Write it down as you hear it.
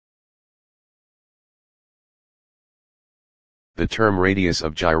The term radius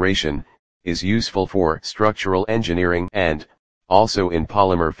of gyration is useful for structural engineering and also in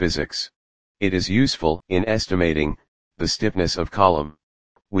polymer physics. It is useful in estimating the stiffness of column.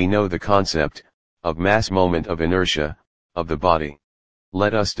 We know the concept of mass moment of inertia of the body.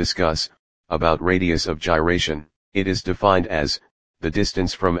 Let us discuss about radius of gyration. It is defined as the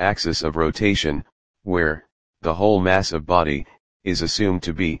distance from axis of rotation, where the whole mass of body is assumed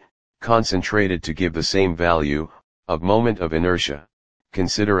to be concentrated to give the same value of moment of inertia.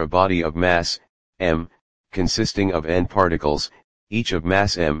 Consider a body of mass m, consisting of n particles, each of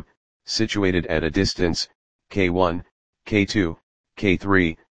mass m, situated at a distance k1, k2,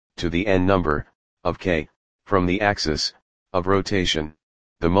 k3, to the n number of k, from the axis of rotation.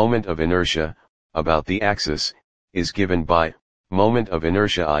 The moment of inertia about the axis is given by moment of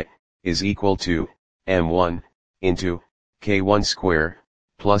inertia I is equal to m1 into k1 square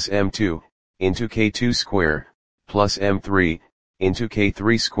plus m2 into k2 square plus m3 into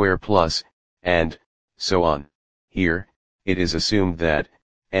k3 square plus, and so on. Here, it is assumed that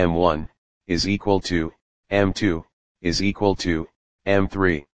m1 is equal to m2 is equal to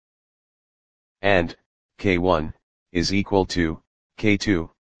m3, and k1 is equal to k2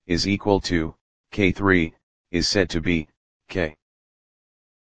 is equal to k3 is said to be k.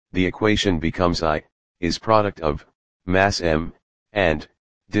 The equation becomes I is product of mass m and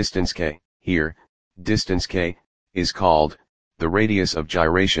distance k. Here, distance k is called the radius of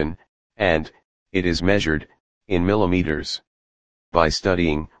gyration, and it is measured in millimeters. By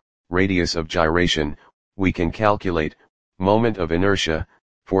studying radius of gyration, we can calculate moment of inertia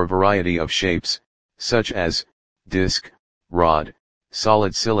for variety of shapes, such as disc, rod,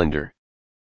 solid cylinder.